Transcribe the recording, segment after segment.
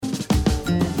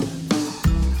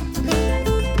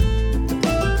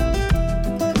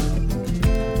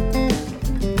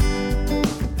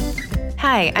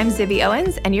Hi, I'm Zibby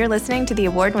Owens, and you're listening to the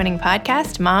award-winning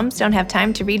podcast, Moms Don't Have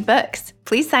Time to Read Books.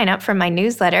 Please sign up for my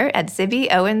newsletter at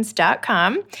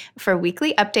zibbyowens.com for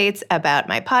weekly updates about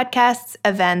my podcasts,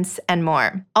 events, and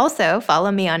more. Also,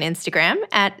 follow me on Instagram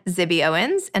at Zibby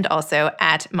Owens and also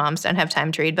at Moms Don't Have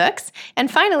Time to Read Books. And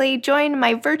finally, join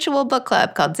my virtual book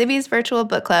club called Zibby's Virtual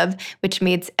Book Club, which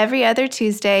meets every other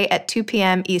Tuesday at 2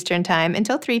 p.m. Eastern Time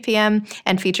until 3 p.m.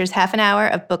 and features half an hour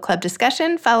of book club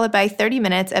discussion followed by 30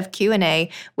 minutes of Q&A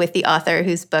with the author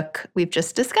whose book we've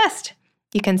just discussed.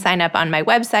 You can sign up on my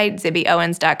website,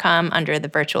 zibbyowens.com, under the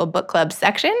Virtual Book Club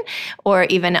section, or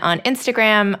even on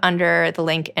Instagram under the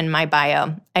link in my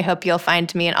bio. I hope you'll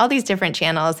find me in all these different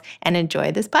channels and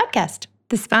enjoy this podcast.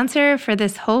 The sponsor for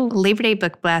this whole Labor Day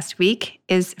Book Blast week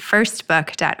is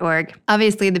firstbook.org.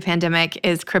 Obviously, the pandemic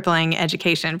is crippling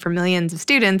education for millions of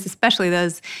students, especially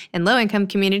those in low-income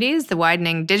communities. The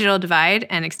widening digital divide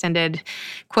and extended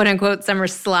quote-unquote summer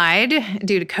slide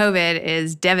due to COVID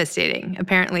is devastating.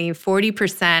 Apparently,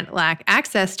 40% lack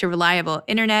access to reliable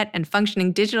internet and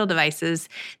functioning digital devices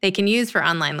they can use for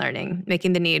online learning,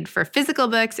 making the need for physical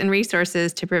books and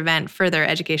resources to prevent further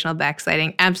educational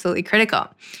backsliding absolutely critical.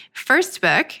 First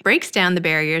Book breaks down the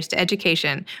barriers to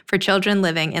education for children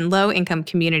living in low-income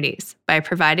communities by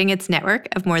providing its network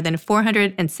of more than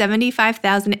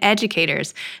 475,000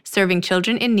 educators serving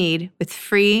children in need with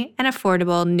free and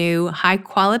affordable new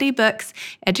high-quality books,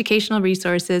 educational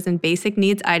resources, and basic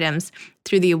needs items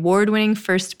through the award-winning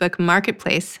First Book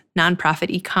Marketplace nonprofit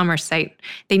e-commerce site.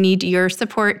 They need your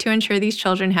support to ensure these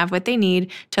children have what they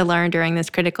need to learn during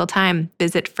this critical time.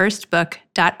 Visit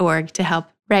firstbook.org to help.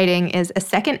 Writing is a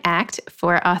second act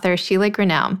for author Sheila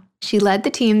Grinell. She led the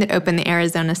team that opened the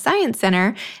Arizona Science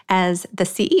Center as the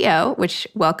CEO, which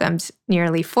welcomed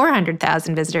nearly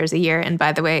 400,000 visitors a year, and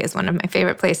by the way, is one of my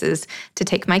favorite places to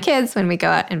take my kids when we go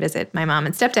out and visit my mom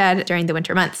and stepdad during the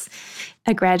winter months.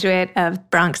 A graduate of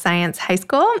Bronx Science High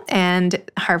School and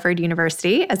Harvard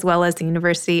University, as well as the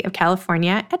University of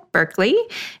California at Berkeley,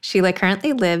 Sheila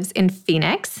currently lives in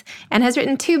Phoenix and has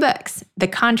written 2 books, The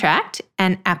Contract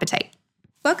and Appetite.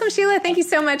 Welcome, Sheila. Thank you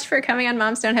so much for coming on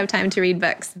Moms Don't Have Time to Read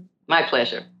Books. My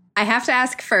pleasure. I have to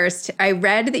ask first, I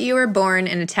read that you were born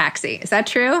in a taxi. Is that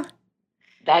true?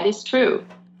 That is true.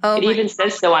 It even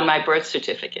says so on my birth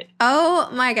certificate. Oh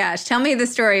my gosh. Tell me the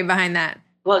story behind that.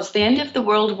 Well, it's the end of the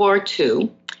World War II,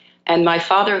 and my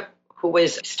father, who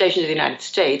was stationed in the United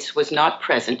States, was not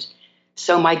present.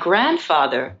 So my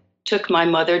grandfather took my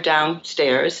mother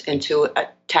downstairs into a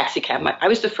taxi cab. I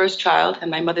was the first child, and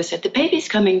my mother said, the baby's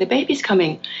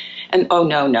coming. And oh,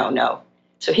 no.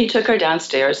 So he took her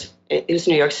downstairs, it was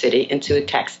New York City, into a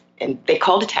taxi, and they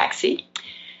called a taxi.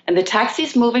 And the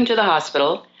taxi's moving to the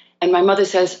hospital, and my mother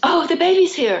says, oh, the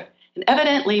baby's here. And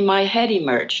evidently my head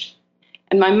emerged.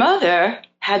 And my mother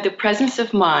had the presence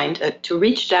of mind to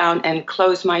reach down and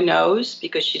close my nose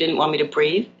because she didn't want me to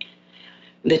breathe.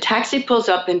 The taxi pulls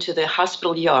up into the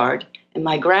hospital yard, and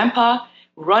my grandpa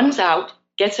runs out,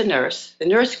 gets a nurse. The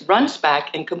nurse runs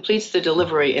back and completes the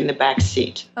delivery in the back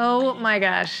seat. Oh, my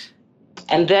gosh.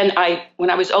 And then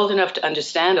when I was old enough to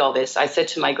understand all this, I said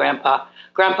to my grandpa,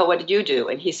 Grandpa, what did you do?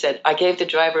 And he said, I gave the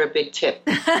driver a big tip.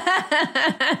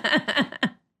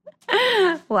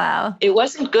 Wow. It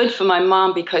wasn't good for my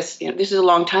mom because this is a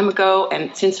long time ago,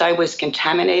 and since I was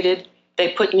contaminated, they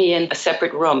put me in a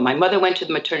separate room. My mother went to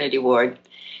the maternity ward,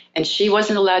 and she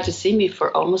wasn't allowed to see me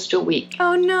for almost a week.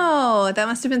 Oh, no. That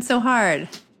must have been so hard.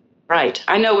 Right.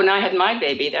 I know when I had my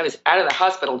baby, that was out of the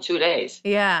hospital 2 days.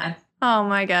 Yeah. Oh,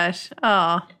 my gosh.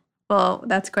 Oh, well,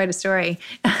 that's quite a story.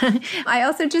 I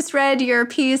also just read your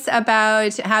piece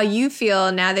about how you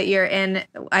feel now that you're in,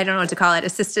 I don't know what to call it,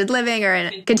 assisted living or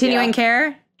in continuing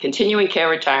care? Continuing Care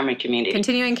Retirement Community.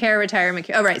 Continuing Care Retirement.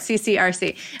 Oh, right.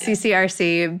 CCRC. Yeah.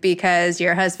 CCRC, because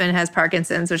your husband has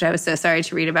Parkinson's, which I was so sorry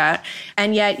to read about.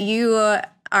 And yet you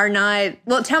are not,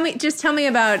 well, tell me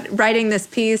about writing this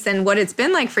piece and what it's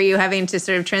been like for you having to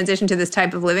sort of transition to this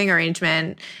type of living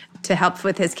arrangement to help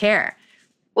with his care.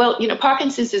 Well,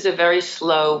 Parkinson's is a very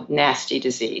slow, nasty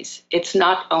disease. It's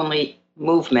not only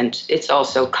movement, it's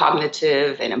also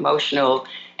cognitive and emotional,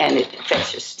 and it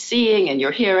affects your seeing and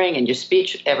your hearing and your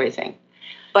speech, everything.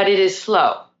 But it is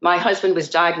slow. My husband was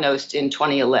diagnosed in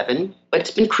 2011, but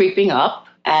it's been creeping up,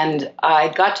 and I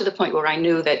got to the point where I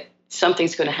knew that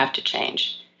something's going to have to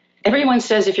change. Everyone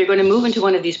says if you're going to move into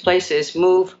one of these places,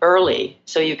 move early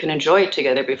so you can enjoy it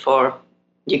together before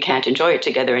you can't enjoy it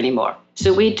together anymore.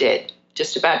 So we did,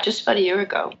 just about a year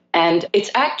ago. And it's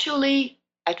actually,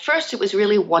 at first it was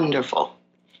really wonderful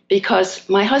because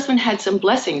my husband had some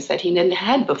blessings that he hadn't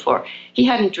had before. He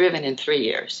hadn't driven in 3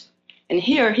 years. And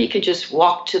here he could just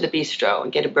walk to the bistro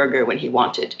and get a burger when he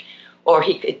wanted. Or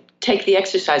he could take the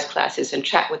exercise classes and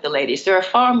chat with the ladies. There are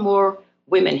far more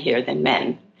women here than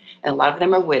men, and a lot of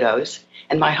them are widows.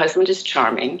 And my husband is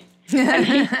charming, and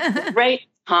he has a great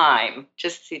time.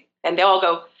 And they all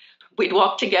go, we'd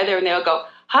walk together, and they all go,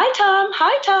 "Hi, Tom.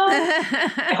 Hi, Tom."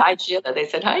 "Hi, Sheila." They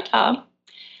said, "Hi, Tom."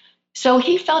 So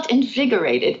he felt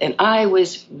invigorated, and I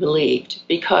was relieved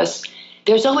because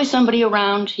there's always somebody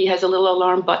around. He has a little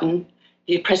alarm button.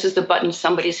 He presses the button,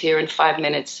 somebody's here in 5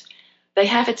 minutes. They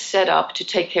have it set up to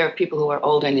take care of people who are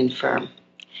old and infirm.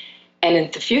 And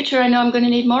in the future, I know I'm going to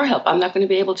need more help. I'm not going to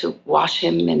be able to wash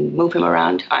him and move him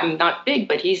around. I'm not big,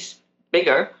 but he's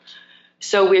bigger.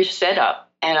 So we're set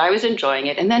up, and I was enjoying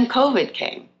it. And then COVID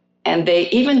came. And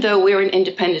even though we're in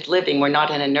independent living, we're not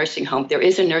in a nursing home, there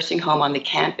is a nursing home on the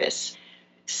campus.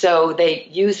 So they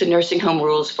use the nursing home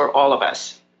rules for all of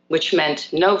us, which meant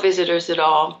no visitors at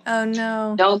all. Oh,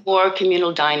 no. No more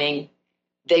communal dining.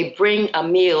 They bring a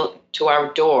meal to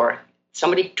our door.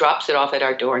 Somebody drops it off at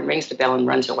our door and rings the bell and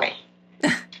runs away.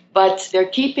 But they're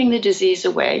keeping the disease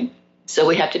away, so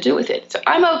we have to do with it. So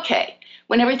I'm okay.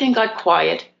 When everything got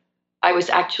quiet, I was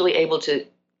actually able to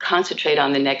concentrate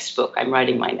on the next book. I'm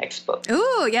writing my next book.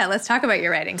 Ooh, yeah, let's talk about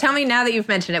your writing. Tell me now that you've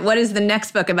mentioned it, what is the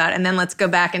next book about? And then let's go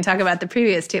back and talk about the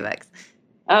previous 2 books.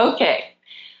 Okay.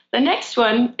 The next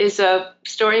one is a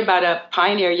story about a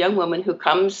pioneer young woman who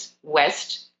comes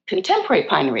west, contemporary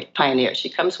pioneer. She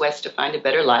comes west to find a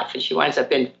better life, and she winds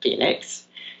up in Phoenix,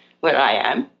 where I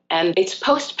am. And it's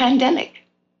post-pandemic.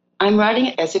 I'm writing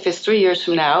it as if it's 3 years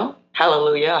from now.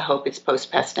 Hallelujah. I hope it's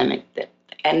post-pandemic.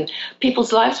 And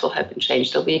people's lives will have been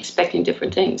changed. They'll be expecting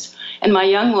different things. And my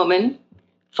young woman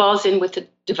falls in with a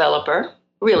developer,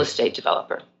 real estate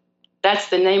developer. That's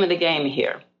the name of the game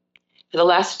here. For the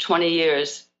last 20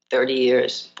 years, 30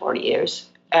 years, 40 years,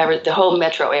 the whole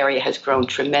metro area has grown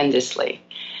tremendously.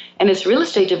 And it's real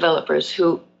estate developers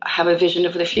who have a vision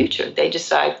of the future. They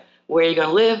decide where you're going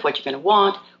to live, what you're going to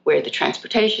want, where the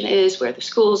transportation is, where the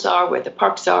schools are, where the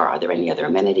parks are there any other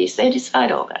amenities? They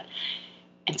decide all that.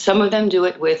 And some of them do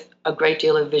it with a great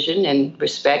deal of vision and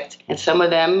respect, and some of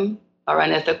them are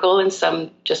unethical, and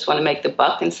some just want to make the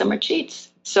buck, and some are cheats.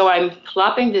 So I'm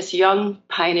plopping this young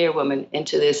pioneer woman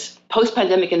into this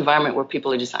post-pandemic environment where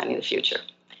people are designing the future,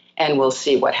 and we'll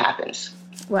see what happens.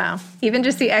 Wow. Even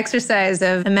just the exercise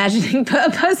of imagining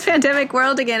a post-pandemic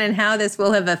world again and how this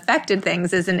will have affected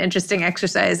things is an interesting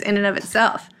exercise in and of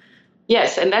itself.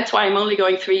 Yes, and that's why I'm only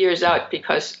going 3 years out,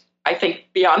 because I think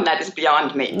beyond that is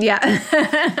beyond me.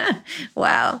 Yeah.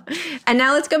 Wow. And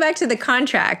now let's go back to the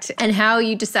contract and how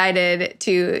you decided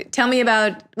to tell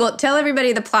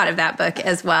everybody the plot of that book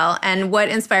as well, and what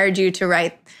inspired you to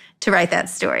write that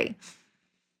story.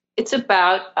 It's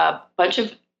about a bunch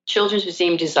of children's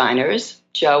museum designers,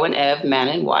 Joe and Ev, man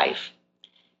and wife.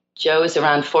 Joe is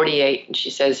around 48, and she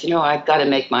says, I've got to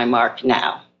make my mark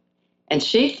now. And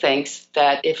she thinks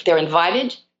that if they're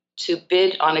invited to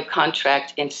bid on a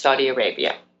contract in Saudi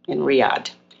Arabia, in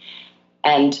Riyadh,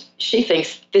 and she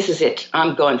thinks, this is it,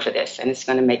 I'm going for this, and it's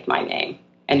going to make my name.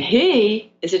 And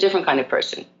he is a different kind of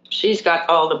person. She's got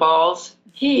all the balls.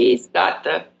 He's got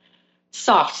the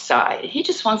soft side. He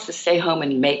just wants to stay home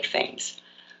and make things.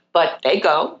 But they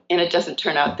go, and it doesn't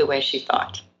turn out the way she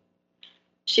thought.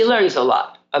 She learns a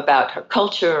lot about her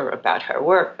culture, about her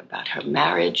work, about her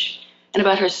marriage, and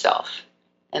about herself,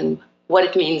 and what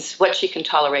it means, what she can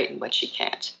tolerate and what she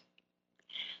can't.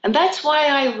 And that's why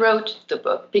I wrote the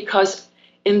book, because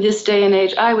in this day and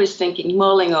age, I was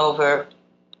mulling over,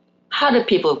 how do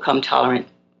people become tolerant?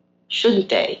 Shouldn't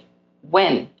they?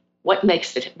 When? What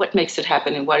makes it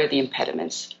happen, and what are the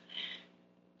impediments?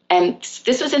 And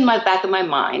this was in the back of my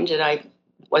mind, and I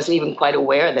wasn't even quite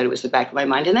aware that it was the back of my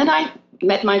mind. And then I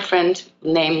met my friend,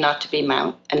 name not to be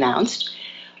announced,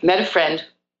 met a friend,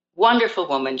 wonderful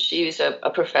woman. She was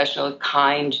a professional,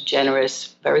 kind,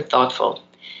 generous, very thoughtful.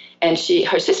 And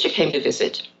her sister came to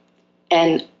visit.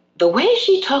 And the way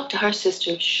she talked to her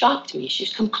sister shocked me. She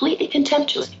was completely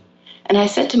contemptuous. And I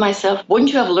said to myself,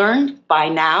 wouldn't you have learned by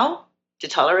now to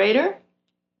tolerate her?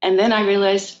 And then I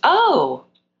realized,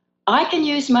 I can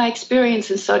use my experience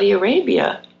in Saudi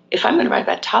Arabia. If I'm going to write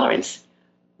about tolerance,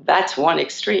 that's one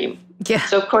extreme. Yeah.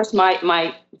 So, of course,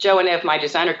 my Joe and Ev, my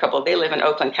designer couple, they live in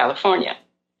Oakland, California.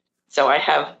 So I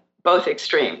have both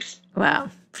extremes. Wow.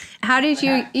 How did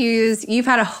you you've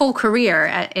had a whole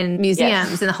career in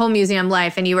museums and the whole museum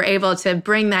life, and you were able to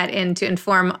bring that in to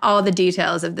inform all the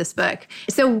details of this book.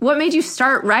 So what made you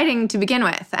start writing to begin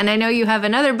with? And I know you have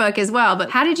another book as well, but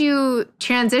how did you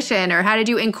transition, or how did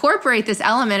you incorporate this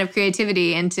element of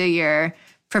creativity into your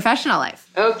professional life?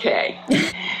 Okay.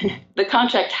 The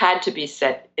contract had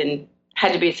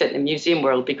had to be set in the museum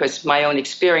world because my own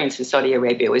experience in Saudi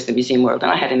Arabia was the museum world,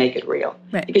 and I had to make it real.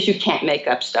 Right. Because you can't make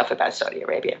up stuff about Saudi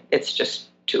Arabia. It's just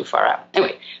too far out.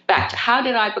 Anyway, back to how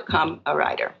did I become a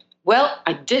writer? Well,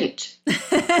 I didn't.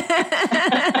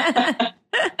 I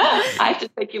have to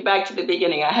take you back to the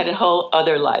beginning. I had a whole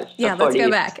other life. Yeah, let's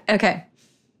go back. Okay.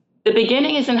 The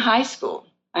beginning is in high school.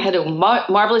 I had a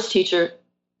marvelous teacher.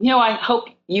 I hope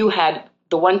you had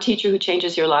the one teacher who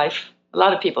changes your life. A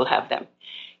lot of people have them.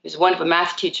 He was one of a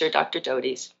math teacher, Dr.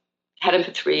 Doty's. Had him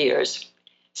for 3 years.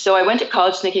 So I went to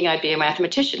college thinking I'd be a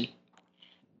mathematician.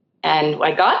 And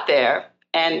I got there,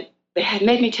 and they had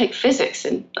made me take physics,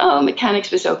 and mechanics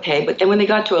was okay. But then when they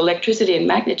got to electricity and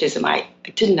magnetism, I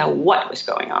didn't know what was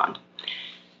going on.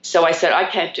 So I said, I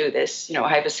can't do this.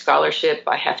 I have a scholarship.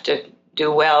 I have to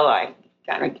do well. I'm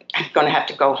going to have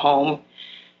to go home.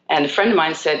 And a friend of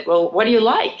mine said, well, what do you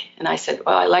like? And I said,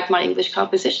 well, I like my English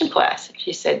composition class.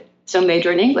 She said, so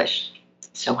major in English.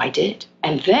 So I did.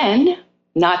 And then,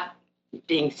 not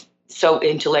being so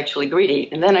intellectually greedy,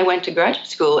 and then I went to graduate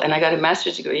school and I got a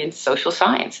master's degree in social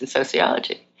science and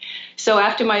sociology. So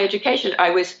after my education, I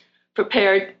was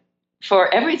prepared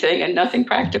for everything and nothing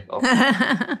practical.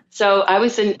 So I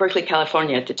was in Berkeley,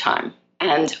 California at the time,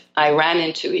 and I ran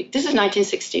into, this is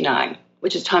 1969,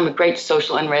 which is a time of great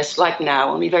social unrest like now,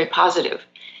 only very positive.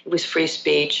 It was free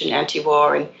speech and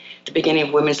anti-war and the beginning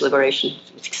of women's liberation.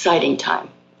 It was an exciting time.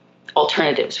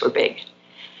 Alternatives were big.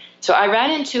 So I ran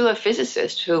into a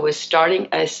physicist who was starting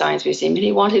a science museum, and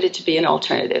he wanted it to be an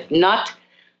alternative, not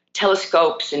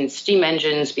telescopes and steam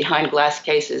engines behind glass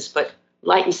cases, but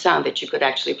light and sound that you could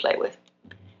actually play with.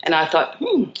 And I thought,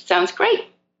 sounds great.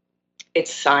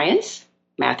 It's science,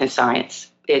 math and science.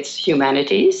 It's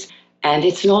humanities, and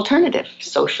it's an alternative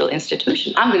social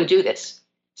institution. I'm going to do this.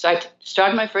 So I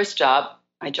started my first job.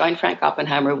 I joined Frank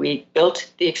Oppenheimer. We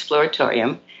built the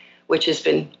Exploratorium, which has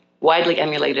been widely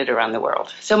emulated around the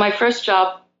world. So my first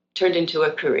job turned into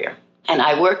a career, and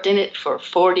I worked in it for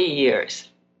 40 years.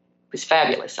 It was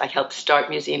fabulous. I helped start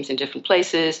museums in different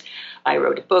places. I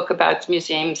wrote a book about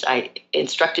museums. I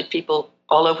instructed people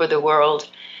all over the world.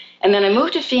 And then I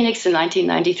moved to Phoenix in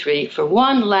 1993 for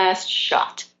one last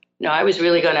shot. I was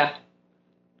really going to,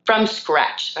 from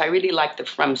scratch. I really liked the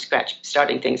from scratch,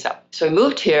 starting things up. So I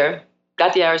moved here,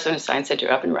 got the Arizona Science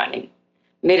Center up and running,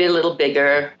 made it a little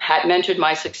bigger, had mentored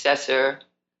my successor,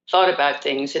 thought about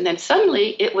things, and then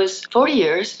suddenly it was 40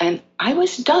 years and I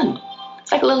was done.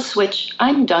 It's like a little switch.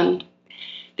 I'm done.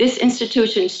 This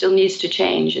institution still needs to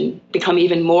change and become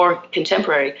even more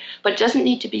contemporary, but it doesn't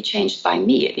need to be changed by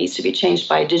me. It needs to be changed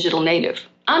by a digital native.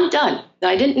 I'm done.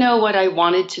 I didn't know what I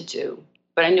wanted to do,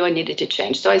 but I knew I needed to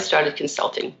change, so I started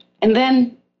consulting. And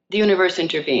then the universe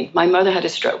intervened. My mother had a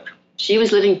stroke. She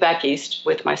was living back east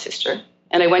with my sister,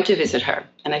 and I went to visit her.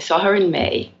 And I saw her in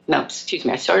May. I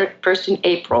saw her first in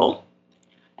April.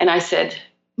 And I said,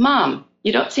 Mom,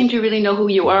 you don't seem to really know who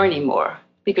you are anymore.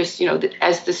 Because,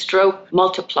 as the stroke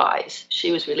multiplies,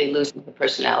 she was really losing her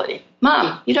personality.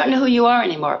 Mom, you don't know who you are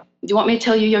anymore. Do you want me to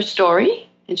tell you your story?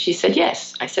 And she said,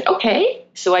 yes. I said, okay.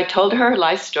 So I told her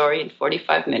life story in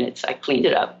 45 minutes. I cleaned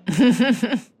it up.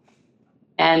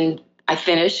 And I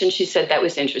finished, and she said, that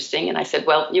was interesting. And I said,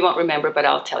 well, you won't remember, but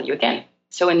I'll tell you again.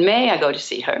 So in May, I go to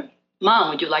see her. Mom,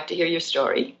 would you like to hear your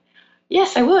story?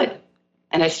 Yes, I would.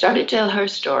 And I started to tell her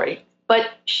story, but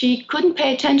she couldn't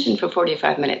pay attention for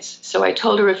 45 minutes. So I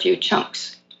told her a few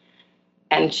chunks.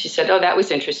 And she said, oh, that was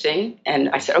interesting. And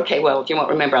I said, okay, well, if you won't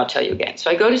remember, I'll tell you again.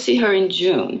 So I go to see her in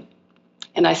June,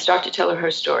 and I start to tell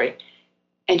her story.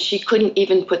 And she couldn't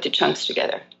even put the chunks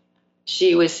together.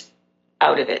 She was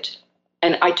out of it.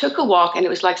 And I took a walk, and it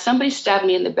was like somebody stabbed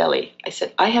me in the belly. I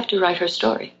said, I have to write her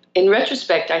story. In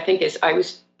retrospect, I think as I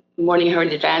was mourning her in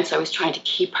advance, I was trying to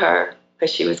keep her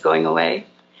because she was going away.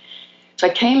 So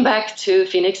I came back to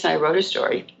Phoenix and I wrote her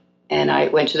story. And I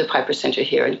went to the Piper Center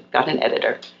here and got an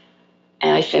editor.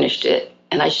 And I finished it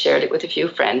and I shared it with a few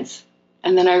friends.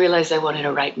 And then I realized I wanted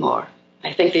to write more.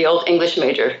 I think the old English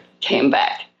major came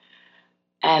back.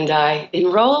 And I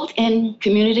enrolled in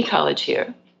community college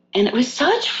here. And it was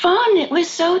such fun. It was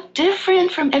so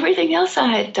different from everything else I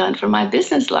had done for my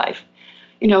business life.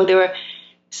 There were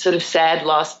sort of sad,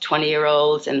 lost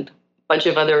 20-year-olds and a bunch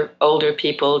of other older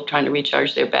people trying to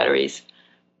recharge their batteries.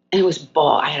 And it was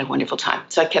ball. I had a wonderful time.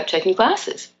 So I kept taking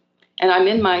classes. And I'm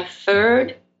in my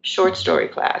third short story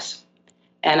class.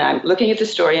 And I'm looking at the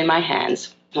story in my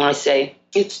hands. And I say,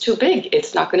 it's too big.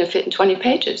 It's not going to fit in 20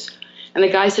 pages. And the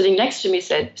guy sitting next to me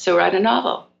said, so write a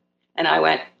novel. And I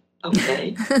went,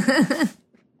 okay.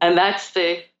 And that's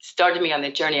started me on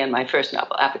the journey on my first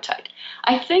novel, Appetite.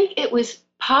 I think it was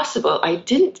possible. I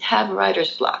didn't have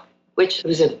writer's block, which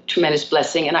was a tremendous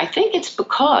blessing. And I think it's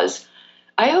because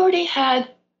I already had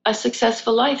a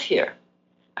successful life here.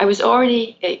 I was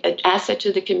already an asset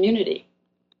to the community.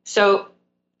 So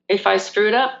if I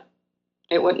screwed up,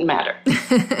 it wouldn't matter.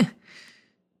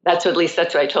 At least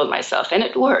that's what I told myself. And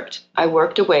it worked. I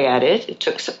worked away at it. It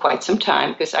took quite some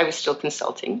time because I was still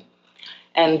consulting.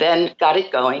 And then got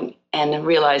it going and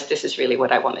realized this is really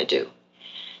what I want to do.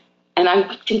 And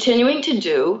I'm continuing to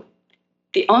do.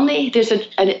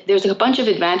 There's a bunch of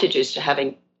advantages to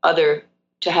having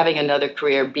another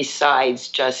career besides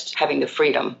just having the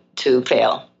freedom to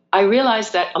fail. I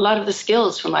realized that a lot of the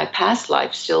skills from my past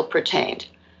life still pertained.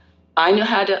 I knew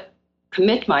how to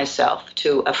commit myself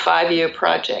to a 5-year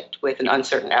project with an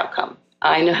uncertain outcome.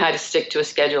 I knew how to stick to a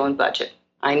schedule and budget.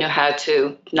 I knew how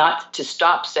to not to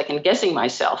stop second guessing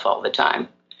myself all the time.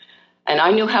 And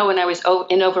I knew how, when I was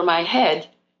in over my head,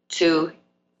 to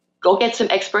go get some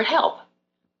expert help.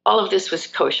 All of this was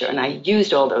kosher, and I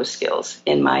used all those skills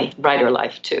in my writer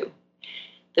life too.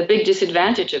 The big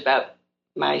disadvantage about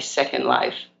my second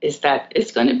life is that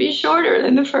it's going to be shorter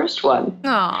than the first one.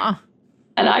 Aww.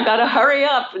 And I got to hurry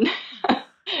up and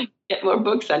get more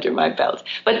books under my belt.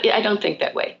 But I don't think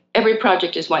that way. Every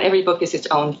project is one. Every book is its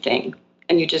own thing.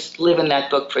 And you just live in that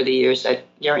book for the years that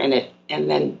you're in it, and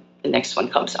then the next one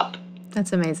comes up.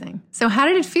 That's amazing. So how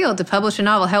did it feel to publish a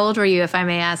novel? How old were you, if I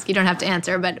may ask? You don't have to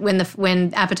answer, but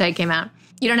when Appetite came out.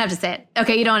 You don't have to say it.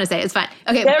 Okay, you don't want to say it. It's fine.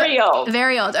 Okay. Very old.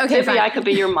 Very old. Okay, Zibby, fine. I could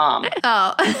be your mom.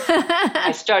 Oh.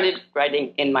 I started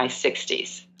writing in my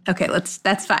 60s. Okay,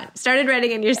 that's fine. Started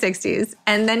writing in your 60s,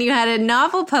 and then you had a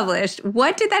novel published.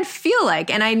 What did that feel like?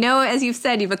 And I know, as you've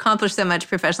said, you've accomplished so much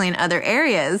professionally in other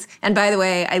areas. And by the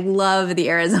way, I love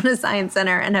the Arizona Science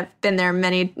Center and have been there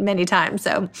many, many times.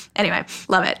 So anyway,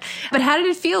 love it. But how did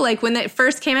it feel like when it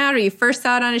first came out, or you first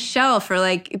saw it on a shelf, or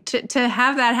like to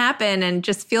have that happen and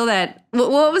just feel that?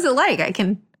 What was it like? I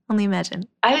can only imagine.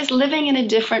 I was living in a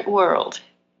different world.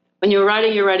 When you're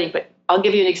writing, but I'll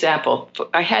give you an example.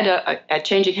 I had at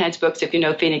Changing Hands Books, if you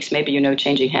know Phoenix, maybe you know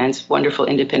Changing Hands, wonderful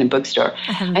independent bookstore.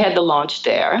 I had the launch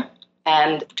there.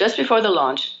 And just before the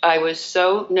launch, I was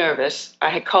so nervous. I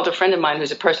had called a friend of mine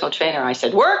who's a personal trainer. I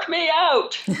said, work me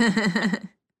out.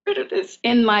 Rid of this.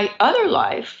 In my other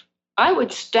life, I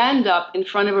would stand up in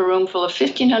front of a room full of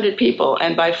 1,500 people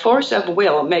and by force of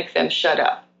will make them shut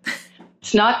up.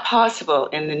 It's not possible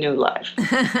in the new life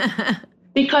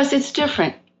because it's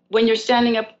different. When you're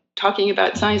standing up talking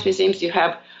about science museums, you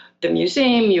have the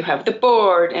museum, you have the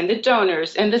board and the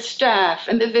donors and the staff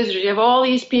and the visitors. You have all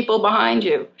these people behind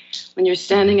you. When you're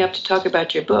standing up to talk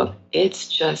about your book, it's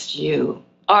just you.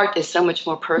 Art is so much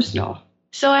more personal.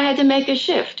 So I had to make a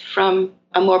shift from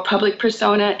a more public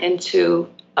persona into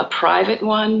a private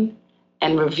one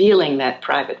and revealing that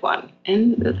private one.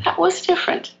 And that was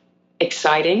different,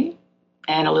 exciting,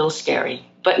 and a little scary.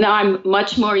 But now I'm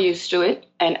much more used to it,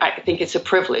 and I think it's a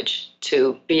privilege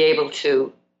to be able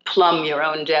to plumb your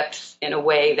own depths in a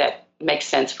way that makes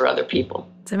sense for other people.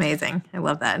 It's amazing. I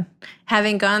love that.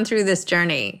 Having gone through this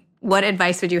journey, what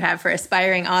advice would you have for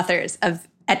aspiring authors at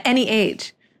any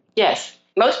age? Yes.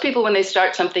 Most people, when they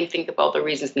start something, think of all the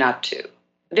reasons not to.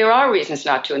 There are reasons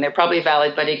not to, and they're probably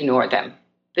valid, but ignore them.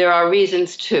 There are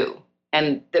reasons to,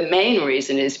 and the main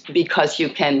reason is because you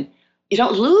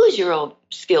don't lose your old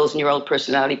skills and your old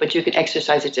personality, but you can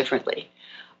exercise it differently.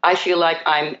 I feel like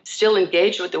I'm still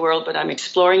engaged with the world, but I'm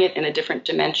exploring it in a different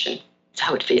dimension. That's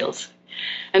how it feels.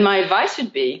 And my advice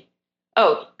would be,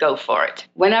 go for it.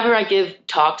 Whenever I give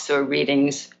talks or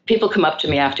readings, people come up to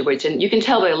me afterwards, and you can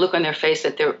tell by the look on their face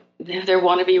that they're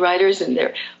wannabe writers and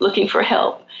they're looking for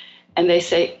help. And they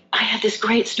say, I had this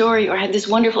great story, or I had this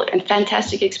wonderful and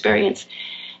fantastic experience,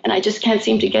 and I just can't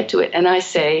seem to get to it. And I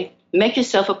say, make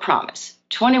yourself a promise,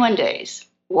 21 days,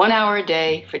 1 hour a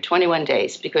day for 21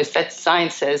 days, because that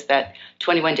science says that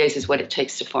 21 days is what it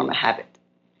takes to form a habit.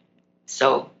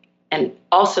 So, and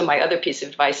also my other piece of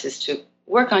advice is to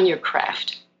work on your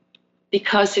craft,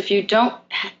 because if you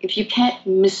can't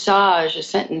massage a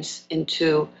sentence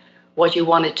into what you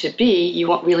want it to be, you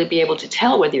won't really be able to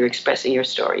tell whether you're expressing your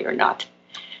story or not.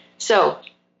 So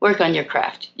work on your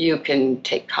craft. You can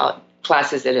take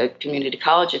classes at a community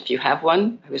college if you have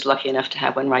one. I was lucky enough to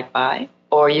have one right by.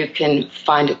 Or you can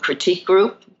find a critique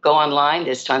group, go online,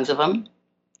 there's tons of them.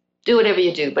 Do whatever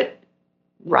you do, but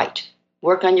write.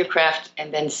 Work on your craft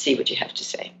and then see what you have to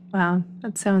say. Wow,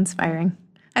 that's so inspiring.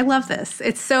 I love this.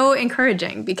 It's so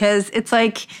encouraging because it's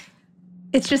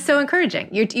just so encouraging.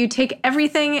 You take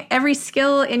everything, every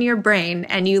skill in your brain,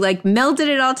 and you melded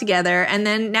it all together, and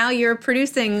then now you're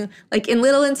producing in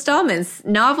little installments,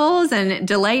 novels and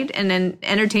delight and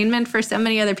entertainment for so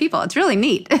many other people. It's really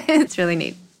neat. It's really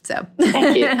neat. So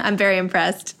thank you. I'm very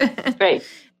impressed. Great.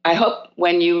 I hope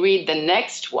when you read the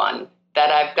next one, that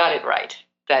I've got it right,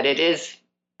 that it is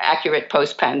accurate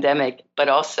post-pandemic, but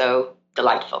also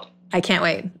delightful. I can't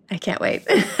wait.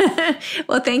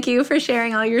 Well, thank you for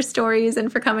sharing all your stories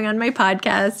and for coming on my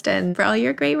podcast and for all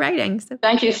your great writing. So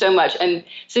thank you so much. And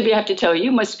Zibby, I have to tell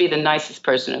you must be the nicest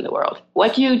person in the world.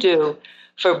 What you do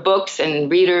for books and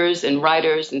readers and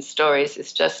writers and stories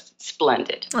is just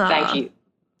splendid. Aww. Thank you.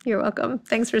 You're welcome.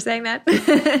 Thanks for saying that.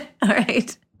 All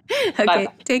right. Okay. Bye.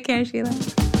 Take care, Sheila.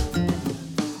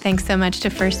 Thanks so much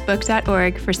to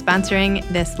firstbook.org for sponsoring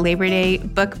this Labor Day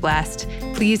book blast.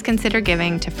 Please consider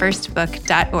giving to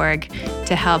firstbook.org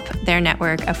to help their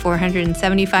network of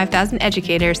 475,000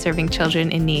 educators serving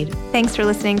children in need. Thanks for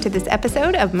listening to this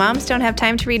episode of Moms Don't Have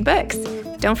Time to Read Books.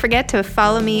 Don't forget to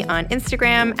follow me on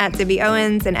Instagram at Zibby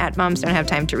Owens and at Moms Don't Have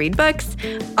Time to Read Books.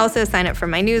 Also sign up for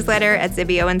my newsletter at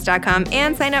zibbyowens.com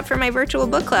and sign up for my virtual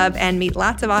book club and meet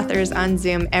lots of authors on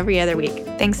Zoom every other week.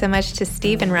 Thanks so much to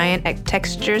Steve and Ryan at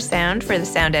Texture Sound for the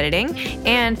sound editing.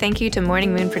 And thank you to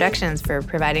Morning Moon Productions for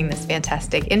providing this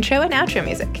fantastic intro and outro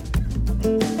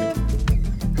music.